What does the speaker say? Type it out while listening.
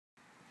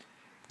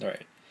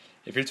Alright,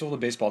 if you're told a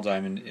baseball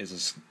diamond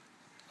is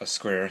a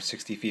square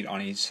 60 feet on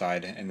each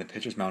side and the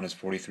pitcher's mound is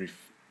 43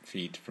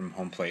 feet from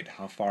home plate,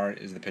 how far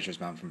is the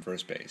pitcher's mound from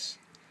first base?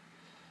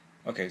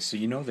 Okay, so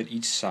you know that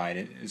each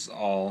side is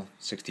all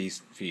 60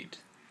 feet.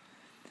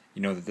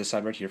 You know that this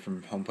side right here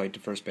from home plate to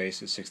first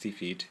base is 60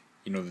 feet.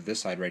 You know that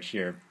this side right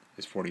here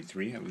is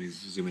 43. Let me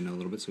zoom in a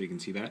little bit so you can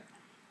see that.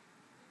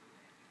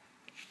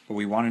 But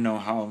we want to know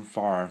how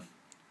far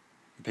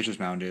the pitcher's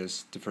mound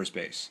is to first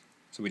base.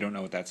 So we don't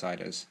know what that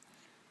side is.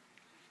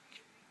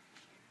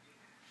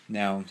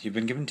 Now, you've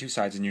been given two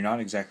sides and you're not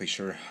exactly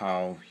sure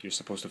how you're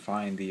supposed to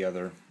find the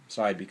other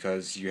side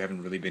because you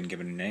haven't really been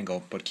given an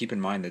angle, but keep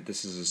in mind that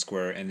this is a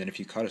square, and then if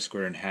you cut a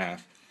square in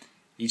half,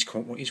 each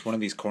one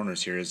of these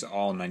corners here is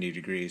all 90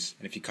 degrees,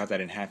 and if you cut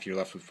that in half you're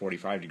left with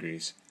 45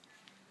 degrees.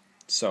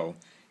 So,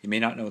 you may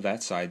not know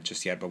that side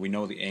just yet, but we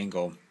know the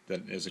angle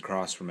that is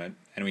across from it,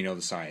 and we know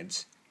the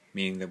sides,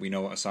 meaning that we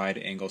know a side,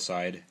 angle,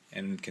 side,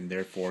 and can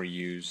therefore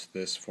use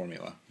this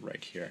formula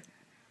right here.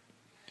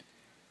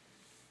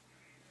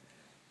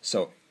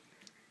 So,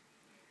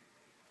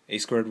 a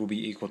squared will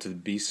be equal to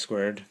b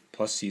squared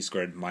plus c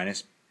squared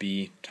minus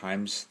b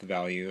times the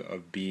value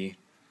of b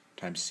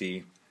times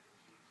c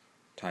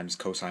times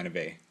cosine of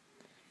a.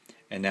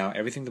 And now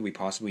everything that we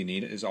possibly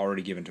need is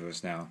already given to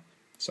us now.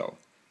 So,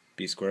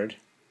 b squared,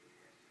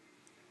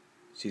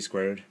 c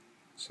squared,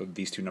 so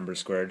these two numbers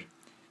squared,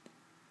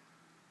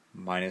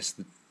 minus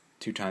the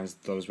 2 times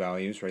those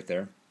values right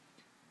there,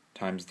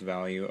 times the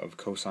value of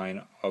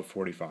cosine of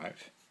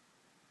 45.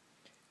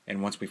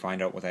 And once we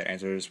find out what that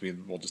answer is,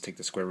 we'll just take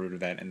the square root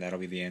of that, and that'll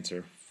be the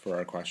answer for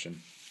our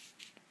question.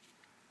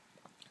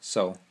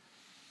 So,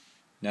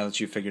 now that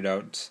you've figured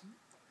out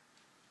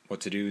what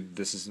to do,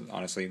 this is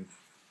honestly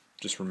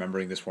just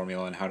remembering this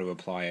formula and how to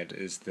apply it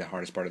is the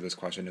hardest part of this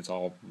question. It's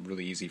all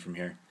really easy from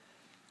here.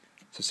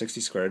 So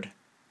 60 squared,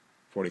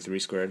 43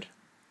 squared,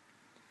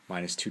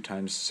 minus 2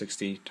 times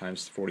 60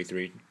 times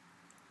 43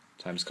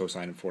 times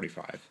cosine of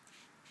 45.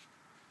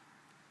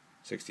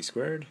 60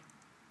 squared,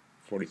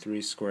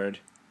 43 squared,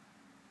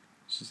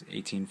 this is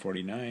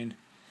 1849,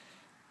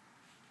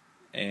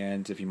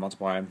 and if you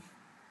multiply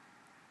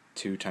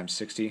 2 times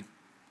 60 and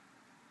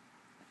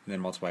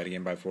then multiply it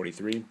again by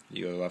 43,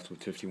 you're left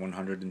with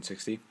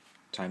 5160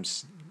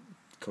 times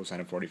cosine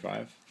of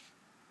 45.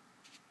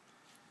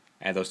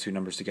 Add those two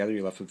numbers together,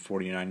 you're left with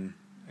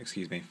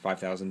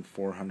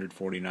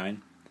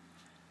 5,449,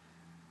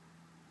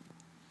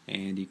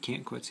 and you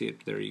can't quite see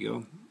it, there you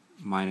go,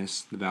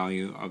 minus the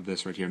value of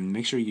this right here. And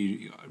make sure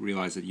you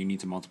realize that you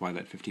need to multiply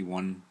that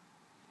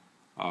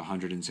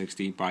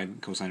 5160 by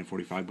cosine of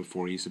 45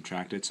 before you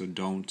subtract it, so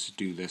don't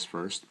do this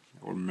first,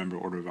 or remember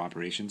order of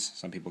operations.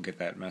 Some people get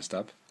that messed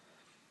up,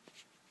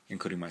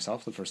 including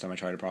myself the first time I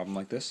tried a problem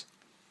like this.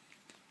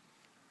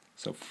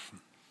 So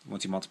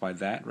once you multiply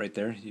that right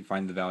there, you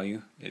find the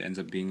value. It ends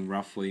up being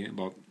roughly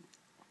about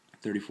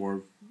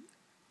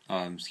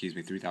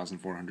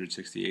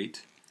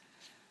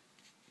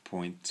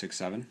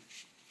 3,468.67. You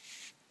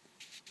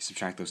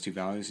subtract those two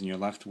values and you're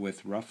left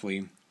with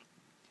roughly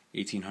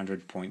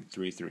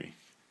 1,800.33.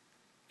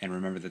 And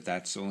remember that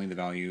that's only the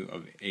value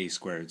of a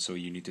squared, so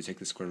you need to take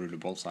the square root of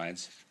both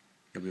sides.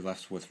 You'll be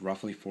left with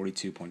roughly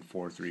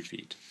 42.43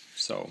 feet.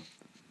 So,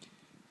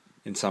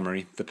 in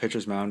summary, the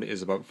pitcher's mound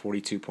is about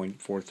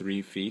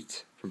 42.43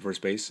 feet from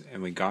first base,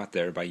 and we got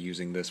there by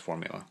using this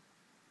formula.